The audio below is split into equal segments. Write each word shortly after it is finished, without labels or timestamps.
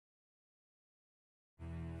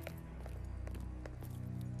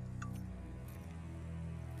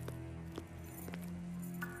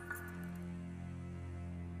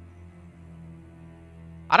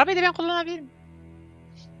Arabayı da ben kullanabilirim.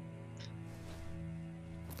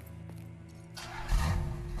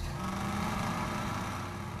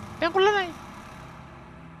 Ben kullanayım.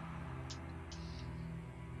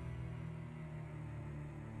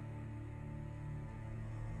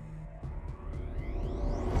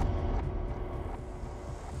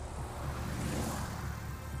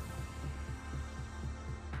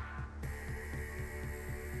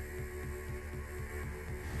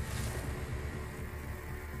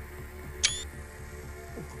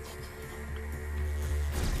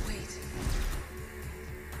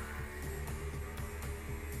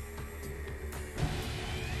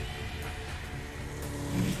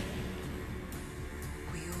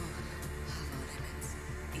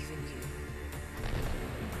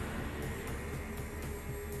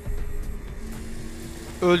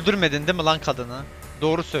 Öldürmedin değil mi lan kadını?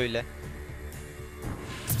 Doğru söyle.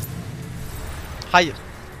 Hayır.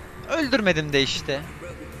 Öldürmedim de işte.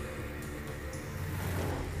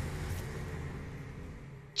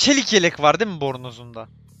 Çelik yelek var değil mi bornozunda?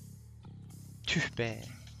 Tüh be.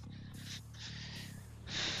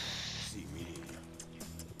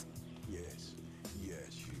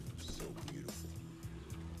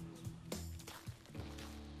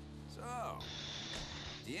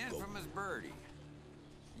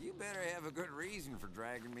 Have a good reason for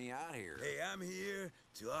dragging me out here. Hey, I'm here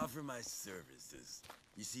to offer my services.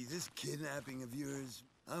 You see, this kidnapping of yours,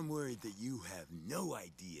 I'm worried that you have no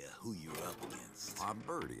idea who you're up against. I'm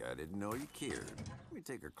Birdie. I didn't know you cared. Let me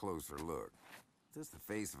take a closer look. Is this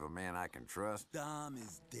the face of a man I can trust? Dom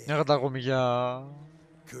is dead. Ne kadar komik ya.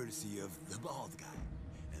 Courtesy of the bald guy.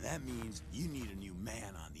 And that means you need a new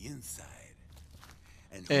man on the inside.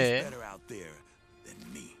 And who's better out there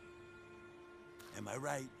than me? Am I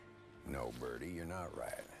right? No, Birdie, you're not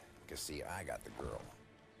right. Cause see, I got the girl.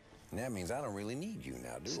 And that means I don't really need you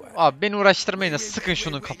now, do I? Abi beni uğraştırmayın da sıkın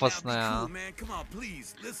şunun kafasına ya. Come on,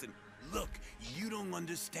 please. Listen. Look, you don't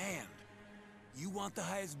understand. You want the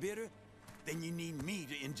highest bidder? Then you need me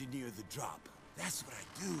to engineer the drop. That's what I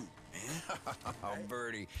do, man. Oh,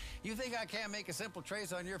 Birdie, you think I can't make a simple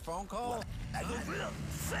trace on your phone call?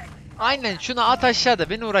 Aynen şunu at aşağıda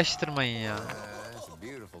beni uğraştırmayın ya. It's a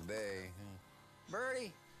beautiful day.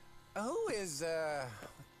 Birdie, who is what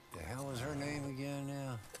the hell is her name again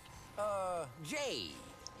now? Jade.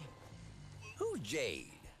 Who's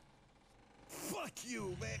Jade? Fuck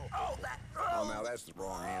you, man. Oh, now that's the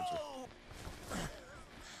wrong answer.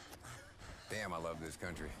 Damn, I love this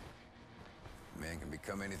country. Man can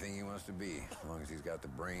become anything he wants to be, as long as he's got the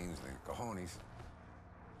brains and the cojones.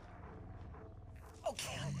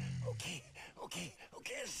 Okay,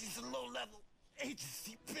 she's a low-level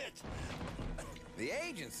agency bitch. The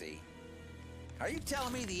agency? Are you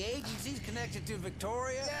telling me the agency's connected to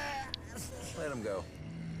Victoria? Yeah. Let him go.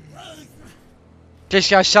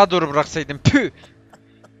 Keşke aşağı doğru bıraksaydım. Püh.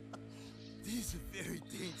 These are very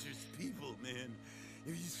dangerous people, man.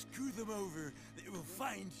 If you screw them over, they will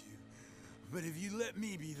find you. But if you let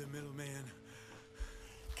me be the middleman,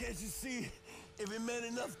 can't you see? If it meant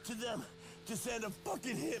enough to them to send a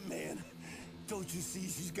fucking hitman, don't you see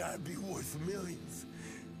she's gotta be worth millions?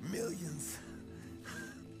 Millions.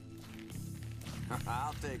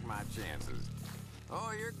 I'll take my chances.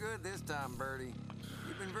 Oh, you're good this time, Birdie.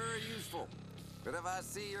 You've been very useful. But if I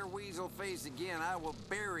see your weasel face again, I will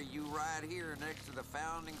bury you right here next to the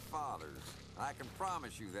Founding Fathers. I can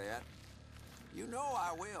promise you that. You know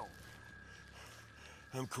I will.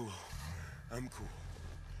 I'm cool.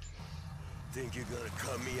 Think you're gonna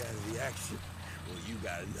cut me out of the action? Well, you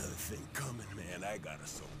got another thing coming, man. I got a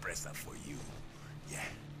sorpresa for you. Yeah.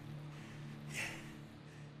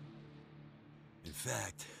 In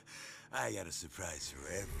fact, I got a surprise for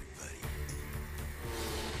everybody.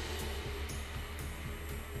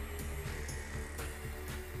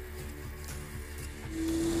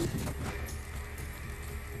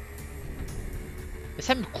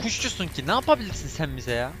 Sen bir kuşçusun ki ne yapabilirsin sen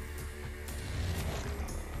bize ya?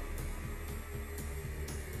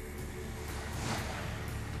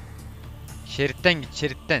 Şeritten git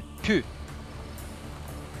şeritten. Püh.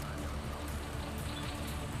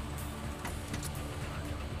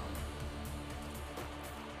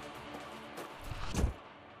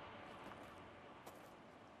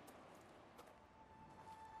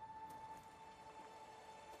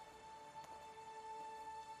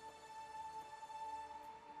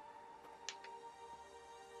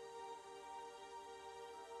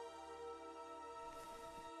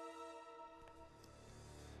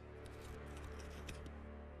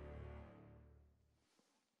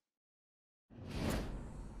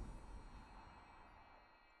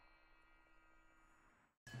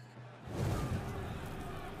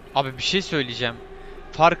 Abi bir şey söyleyeceğim.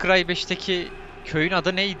 Far Cry 5'teki köyün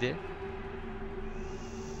adı neydi?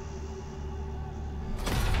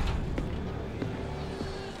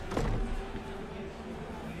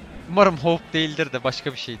 Umarım Hope değildir de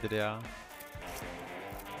başka bir şeydir ya.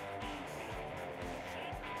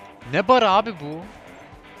 Ne bar abi bu?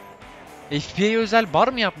 FBA'ya özel bar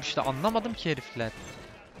mı yapmıştı? Anlamadım ki herifler.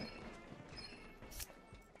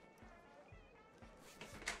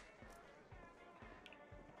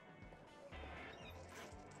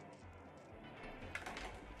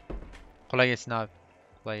 Kolay gelsin abi.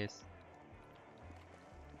 Kolay gelsin.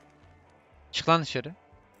 Çık lan dışarı.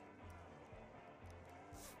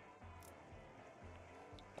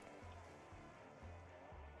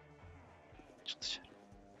 Çık dışarı.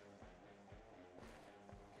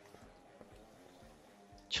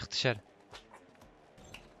 Çık dışarı.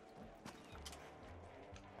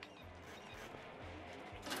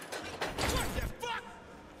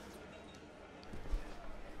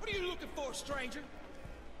 What are you looking for, stranger?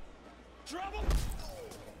 Trouble?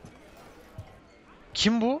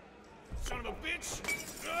 Kim bu? Son of a bitch!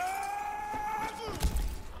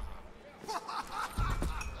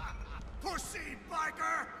 Pussy,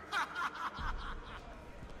 biker!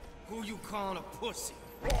 Who you calling a pussy?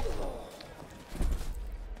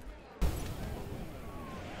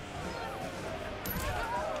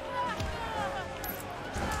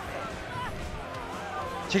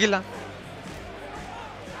 Çekil lan.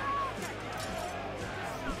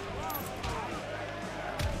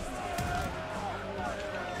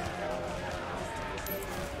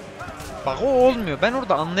 Bak o olmuyor. Ben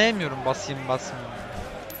orada anlayamıyorum basayım basmayayım.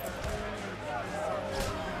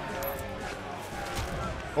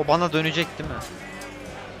 O bana dönecek değil mi?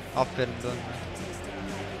 Aferin döndü.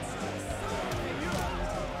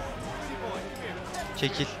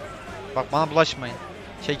 Çekil. Bak bana bulaşmayın.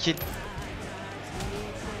 Çekil.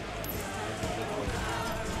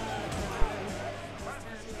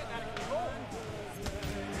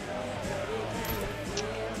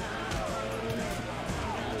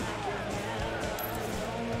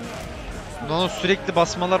 Bundan sürekli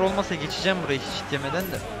basmalar olmasa geçeceğim burayı hiç yemeden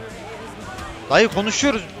de. Dayı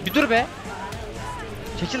konuşuyoruz. Bir dur be.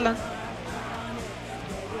 Çekil lan.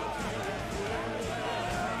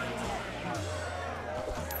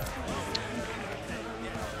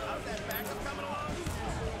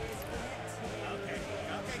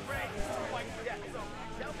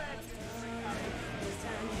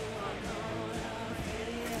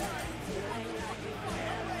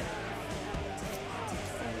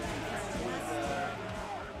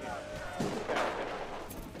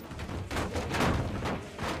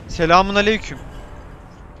 Selamun aleyküm.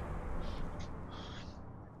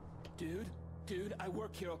 Dude, I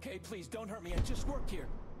work here, okay? Please don't hurt me. I just work here.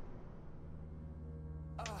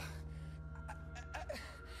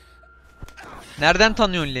 Nereden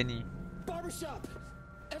tanıyorsun Lenny'yi? Barbershop.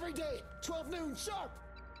 Every day, 12 noon sharp.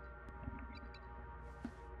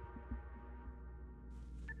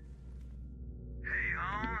 Hey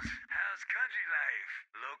Holmes, how's country life?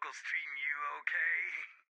 Locals treating you okay?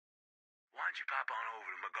 Why don't you pop on over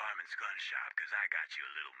to McGarman's gun shop, cause I got you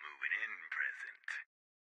a little moving in present.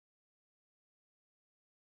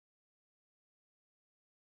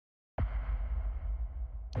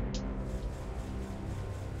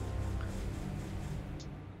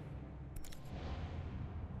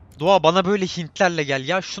 Doğa bana böyle hintlerle gel.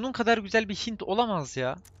 Ya şunun kadar güzel bir hint olamaz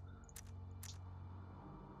ya.